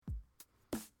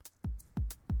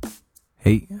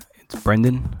Hey, it's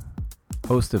Brendan,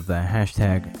 host of the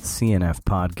hashtag CNF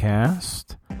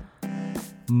podcast.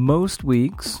 Most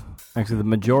weeks, actually the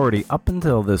majority up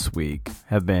until this week,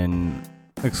 have been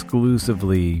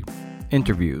exclusively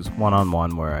interviews,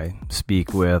 one-on-one, where I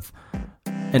speak with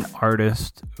an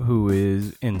artist who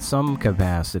is in some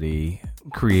capacity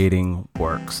creating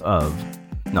works of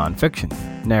nonfiction,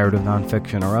 narrative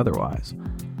nonfiction or otherwise.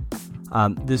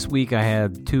 This week I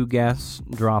had two guests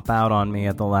drop out on me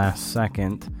at the last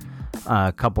second.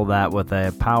 Couple that with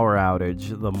a power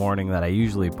outage the morning that I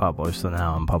usually publish, so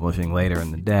now I'm publishing later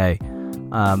in the day.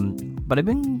 But I've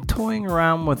been toying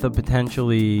around with a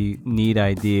potentially neat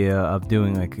idea of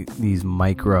doing like these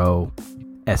micro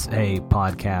essay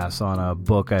podcasts on a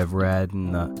book I've read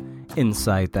and the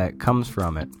insight that comes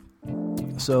from it.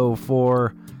 So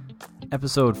for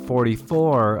episode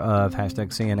 44 of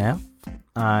hashtag CNF,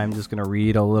 I'm just going to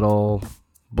read a little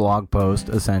blog post,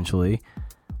 essentially,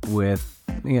 with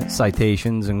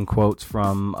citations and quotes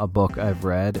from a book I've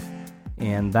read.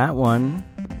 And that one,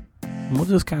 we'll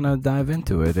just kind of dive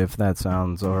into it, if that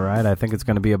sounds all right. I think it's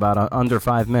going to be about under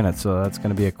 5 minutes, so that's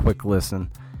going to be a quick listen.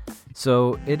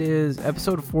 So it is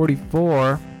episode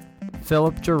 44,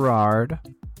 Philip Gerard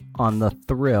on the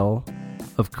thrill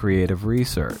of creative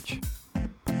research.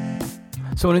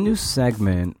 So in a new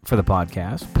segment for the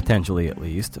podcast, potentially at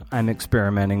least, I'm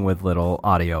experimenting with little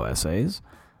audio essays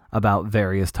about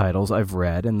various titles I've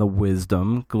read and the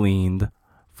wisdom gleaned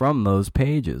from those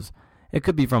pages. It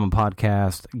could be from a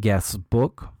podcast guest's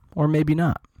book, or maybe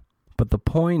not. But the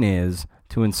point is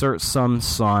to insert some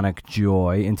sonic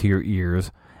joy into your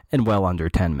ears in well under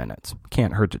 10 minutes.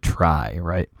 Can't hurt to try,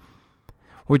 right?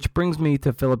 Which brings me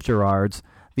to Philip Gerard's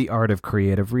The Art of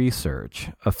Creative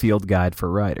Research, a field guide for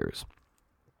writers.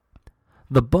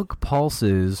 The book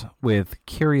pulses with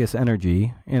curious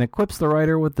energy and equips the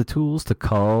writer with the tools to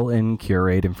cull and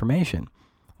curate information.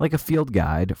 Like a field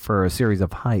guide for a series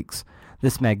of hikes,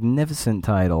 this magnificent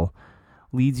title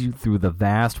leads you through the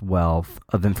vast wealth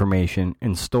of information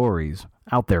and stories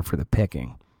out there for the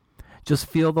picking. Just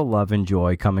feel the love and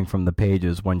joy coming from the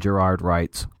pages when Gerard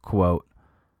writes, quote,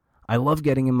 "I love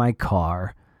getting in my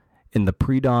car in the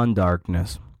pre-dawn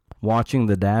darkness, watching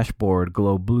the dashboard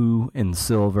glow blue and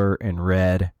silver and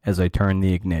red as I turn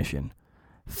the ignition.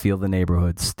 Feel the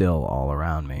neighborhood still all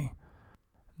around me.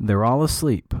 They're all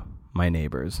asleep, my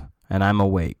neighbors, and I'm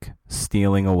awake,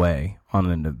 stealing away on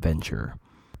an adventure."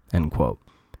 End quote.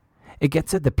 It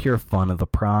gets at the pure fun of the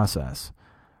process.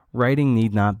 Writing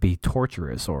need not be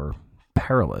torturous or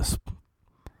perilous,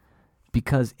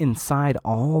 because inside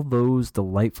all those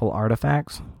delightful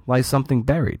artifacts lies something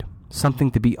buried, something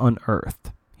to be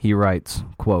unearthed. He writes,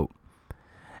 quote,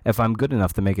 "If I'm good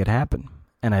enough to make it happen,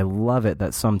 and I love it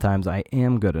that sometimes I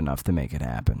am good enough to make it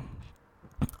happen.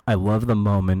 I love the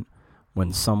moment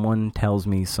when someone tells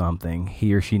me something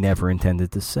he or she never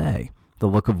intended to say, the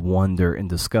look of wonder and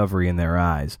discovery in their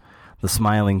eyes, the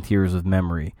smiling tears of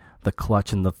memory, the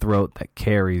clutch in the throat that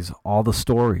carries all the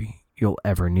story you'll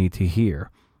ever need to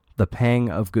hear, the pang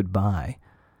of goodbye,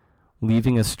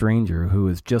 leaving a stranger who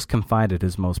has just confided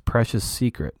his most precious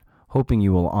secret, hoping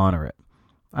you will honor it.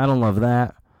 I don't love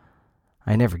that.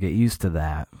 I never get used to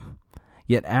that.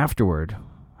 Yet afterward,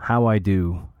 how I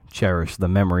do cherish the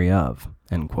memory of."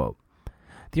 End quote.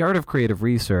 The art of creative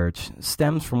research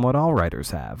stems from what all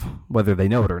writers have, whether they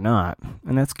know it or not,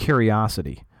 and that's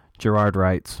curiosity. Gerard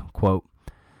writes, quote,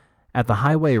 "At the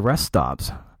highway rest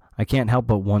stops, I can't help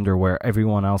but wonder where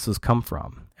everyone else has come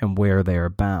from and where they are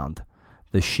bound.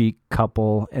 The chic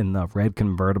couple in the red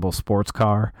convertible sports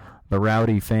car, the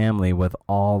rowdy family with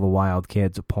all the wild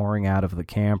kids pouring out of the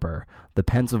camper, the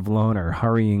pensive loner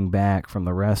hurrying back from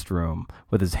the restroom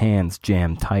with his hands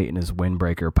jammed tight in his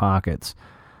windbreaker pockets.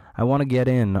 I want to get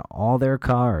in all their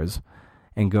cars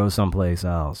and go someplace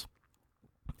else,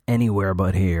 anywhere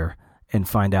but here, and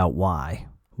find out why.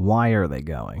 Why are they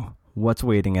going? What's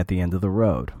waiting at the end of the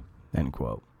road?" End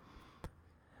quote.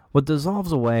 What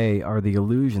dissolves away are the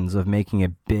illusions of making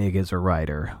it big as a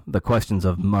writer, the questions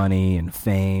of money and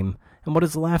fame, and what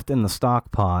is left in the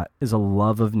stock pot is a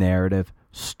love of narrative,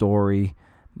 story,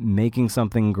 making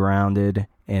something grounded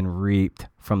and reaped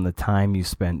from the time you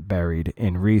spent buried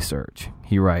in research.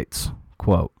 He writes,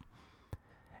 quote,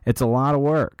 "It's a lot of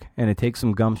work, and it takes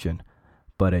some gumption,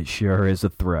 but it sure is a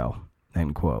thrill."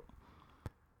 End quote.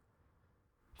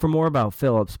 For more about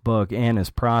Philip's book and his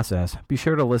process, be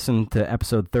sure to listen to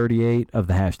episode 38 of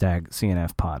the hashtag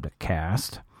CNF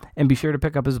podcast, and be sure to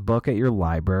pick up his book at your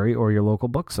library or your local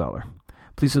bookseller.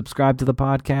 Please subscribe to the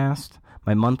podcast,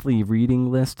 my monthly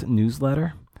reading list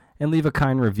newsletter, and leave a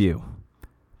kind review.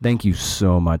 Thank you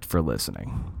so much for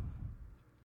listening.